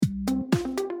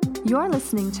You're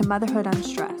listening to Motherhood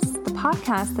Unstressed, the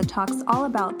podcast that talks all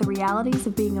about the realities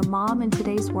of being a mom in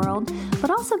today's world, but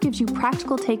also gives you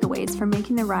practical takeaways for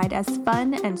making the ride as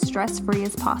fun and stress-free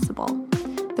as possible.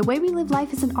 The way we live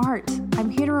life is an art.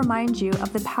 I'm here to remind you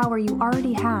of the power you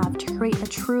already have to create a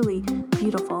truly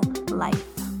beautiful life.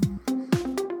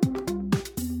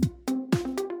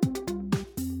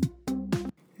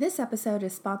 This episode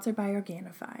is sponsored by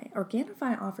Organifi.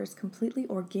 Organifi offers completely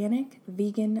organic,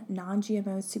 vegan,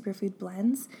 non-GMO superfood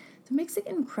blends. So it makes it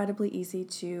incredibly easy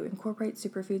to incorporate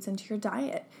superfoods into your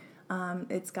diet.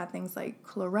 It's got things like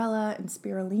chlorella and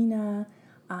spirulina,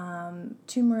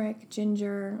 turmeric,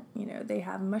 ginger. They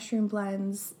have mushroom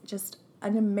blends, just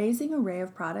an amazing array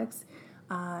of products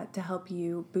to help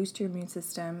you boost your immune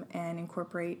system and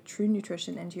incorporate true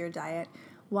nutrition into your diet,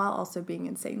 while also being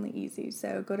insanely easy.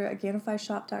 So go to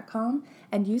OrganifiShop.com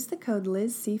and use the code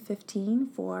LizC15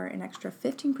 for an extra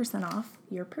 15% off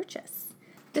your purchase.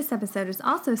 This episode is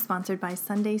also sponsored by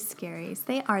Sunday Scaries.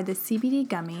 They are the CBD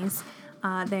gummies.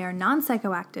 They are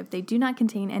non-psychoactive. They do not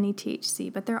contain any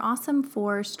THC, but they're awesome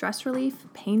for stress relief,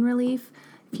 pain relief.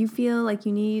 If you feel like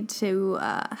you need to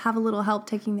have a little help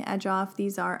taking the edge off,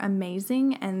 these are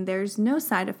amazing, and there's no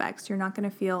side effects. You're not going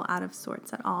to feel out of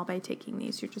sorts at all by taking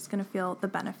these. You're just going to feel the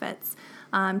benefits.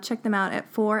 Check them out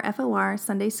at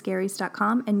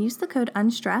 4FORSundayscaries.com and use the code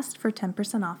UNSTRESSED for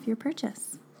 10% off your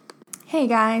purchase. Hey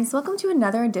guys, welcome to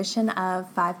another edition of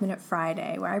 5 Minute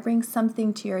Friday, where I bring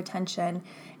something to your attention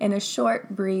in a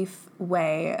short, brief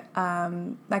way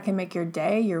that can make your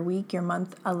day, your week, your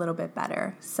month a little bit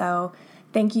better. So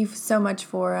thank you so much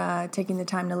for taking the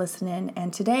time to listen in.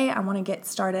 And today I want to get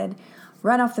started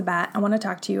right off the bat. I want to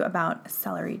talk to you about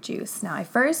celery juice. Now, I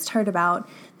first heard about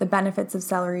the benefits of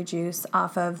celery juice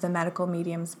off of the Medical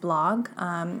Medium's blog.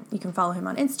 You can follow him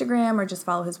on Instagram or just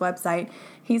follow his website.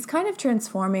 He's kind of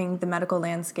transforming the medical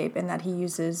landscape in that he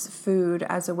uses food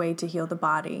as a way to heal the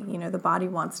body. The body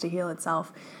wants to heal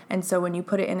itself. And so when you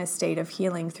put it in a state of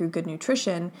healing through good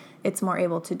nutrition, it's more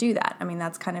able to do that.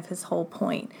 That's kind of his whole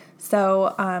point.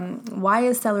 So why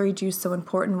is celery juice so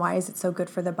important? Why is it so good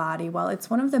for the body? Well, it's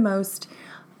one of the most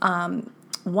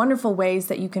wonderful ways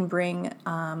that you can bring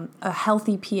a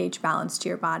healthy pH balance to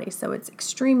your body. So it's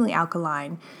extremely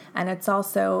alkaline, and it's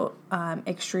also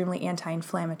extremely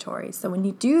anti-inflammatory. So when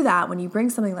you do that, when you bring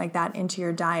something like that into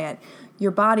your diet, your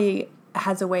body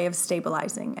has a way of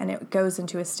stabilizing, and it goes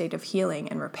into a state of healing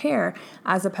and repair,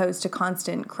 as opposed to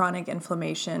constant chronic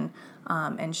inflammation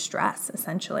and stress,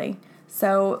 essentially.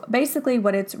 So basically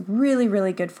what it's really,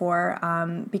 really good for,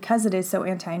 because it is so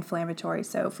anti-inflammatory,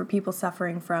 so for people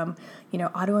suffering from,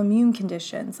 autoimmune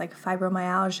conditions like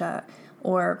fibromyalgia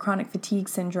or chronic fatigue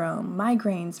syndrome,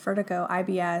 migraines, vertigo,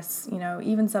 IBS,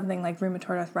 even something like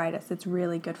rheumatoid arthritis, it's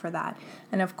really good for that.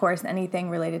 And of course, anything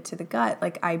related to the gut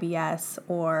like IBS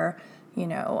or,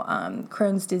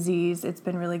 Crohn's disease, it's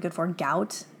been really good for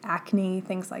gout, acne,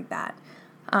 things like that.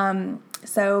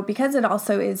 So because it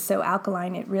also is so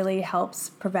alkaline, it really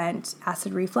helps prevent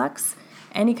acid reflux,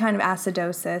 any kind of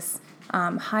acidosis,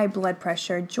 high blood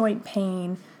pressure, joint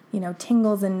pain,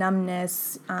 tingles and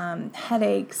numbness,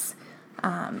 headaches,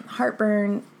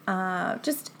 heartburn,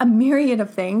 just a myriad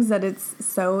of things that it's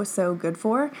so, so good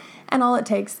for. And all it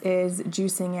takes is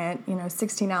juicing it,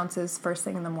 16 ounces first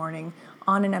thing in the morning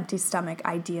on an empty stomach,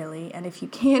 ideally. And if you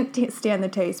can't stand the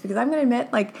taste, because I'm going to admit,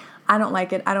 I don't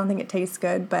like it. I don't think it tastes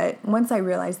good. But once I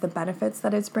realize the benefits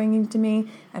that it's bringing to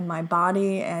me and my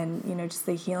body and, just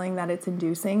the healing that it's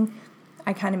inducing,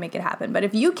 I kind of make it happen. But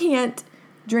if you can't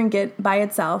drink it by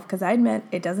itself, because I admit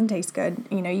it doesn't taste good,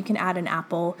 you can add an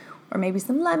apple or maybe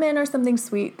some lemon or something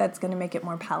sweet that's going to make it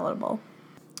more palatable.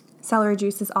 Celery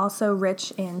juice is also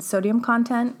rich in sodium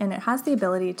content, and it has the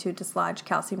ability to dislodge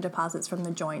calcium deposits from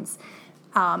the joints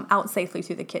out safely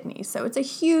through the kidneys. So it's a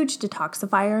huge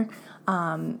detoxifier.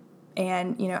 And,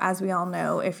 as we all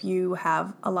know, if you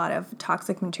have a lot of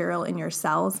toxic material in your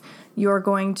cells, you're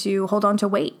going to hold on to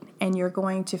weight, and you're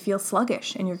going to feel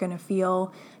sluggish, and you're going to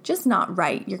feel just not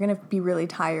right. You're going to be really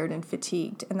tired and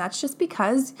fatigued. And that's just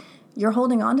because you're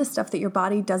holding on to stuff that your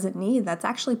body doesn't need. That's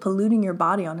actually polluting your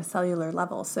body on a cellular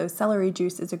level. So celery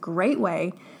juice is a great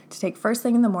way to take first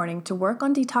thing in the morning to work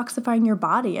on detoxifying your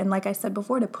body. And like I said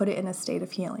before, to put it in a state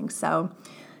of healing. So,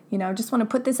 just want to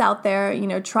put this out there,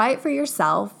 try it for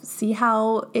yourself, see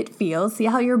how it feels, see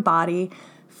how your body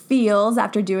feels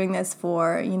after doing this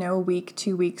for, a week,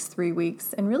 2 weeks, 3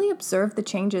 weeks, and really observe the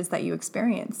changes that you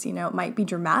experience. It might be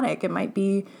dramatic. It might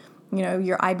be,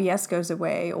 your IBS goes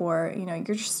away, or,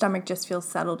 your stomach just feels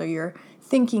settled, or you're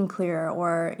thinking clearer,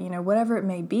 or, whatever it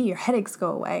may be, your headaches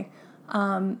go away.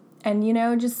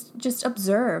 just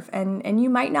observe, and you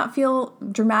might not feel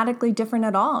dramatically different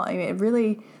at all. I mean, it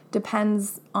really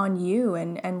depends on you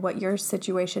and what your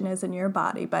situation is in your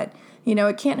body. But,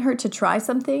 it can't hurt to try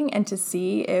something and to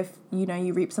see if,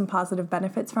 you reap some positive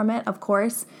benefits from it. Of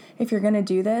course, if you're going to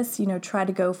do this, try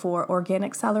to go for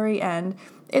organic celery, and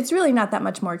it's really not that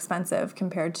much more expensive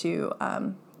compared to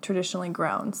traditionally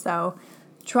grown. So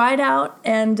try it out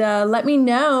and let me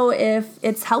know if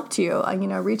it's helped you.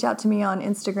 Reach out to me on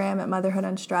Instagram at Motherhood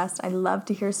Unstressed. I love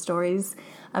to hear stories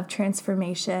of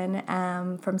transformation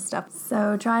from stuff.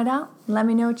 So try it out. Let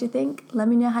me know what you think. Let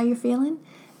me know how you're feeling.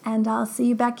 And I'll see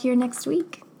you back here next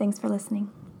week. Thanks for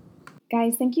listening.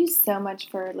 Guys, thank you so much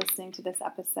for listening to this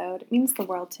episode. It means the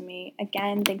world to me.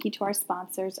 Again, thank you to our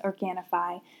sponsors,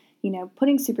 Organifi.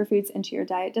 Putting superfoods into your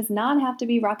diet does not have to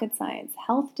be rocket science.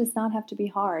 Health does not have to be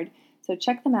hard. So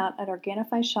check them out at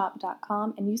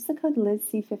OrganifiShop.com and use the code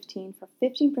LizC15 for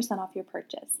 15% off your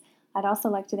purchase. I'd also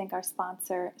like to thank our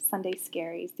sponsor, Sunday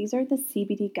Scaries. These are the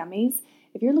CBD gummies.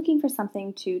 If you're looking for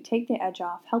something to take the edge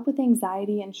off, help with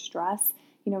anxiety and stress,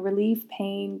 relieve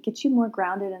pain, get you more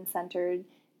grounded and centered,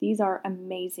 these are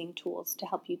amazing tools to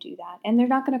help you do that. And they're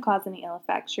not going to cause any ill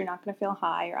effects. You're not going to feel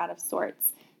high or out of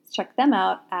sorts. Check them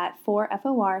out at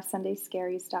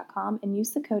 4FORSundayscaries.com and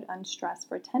use the code UNSTRESS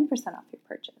for 10% off your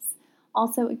purchase.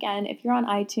 Also, again, if you're on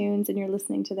iTunes and you're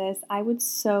listening to this, I would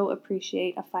so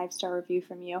appreciate a 5-star review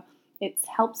from you. It's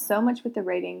helped so much with the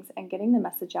ratings and getting the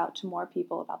message out to more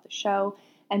people about the show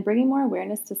and bringing more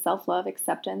awareness to self-love,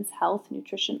 acceptance, health,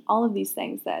 nutrition, all of these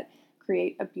things that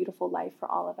create a beautiful life for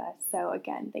all of us. So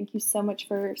again, thank you so much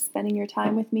for spending your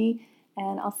time with me,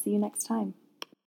 and I'll see you next time.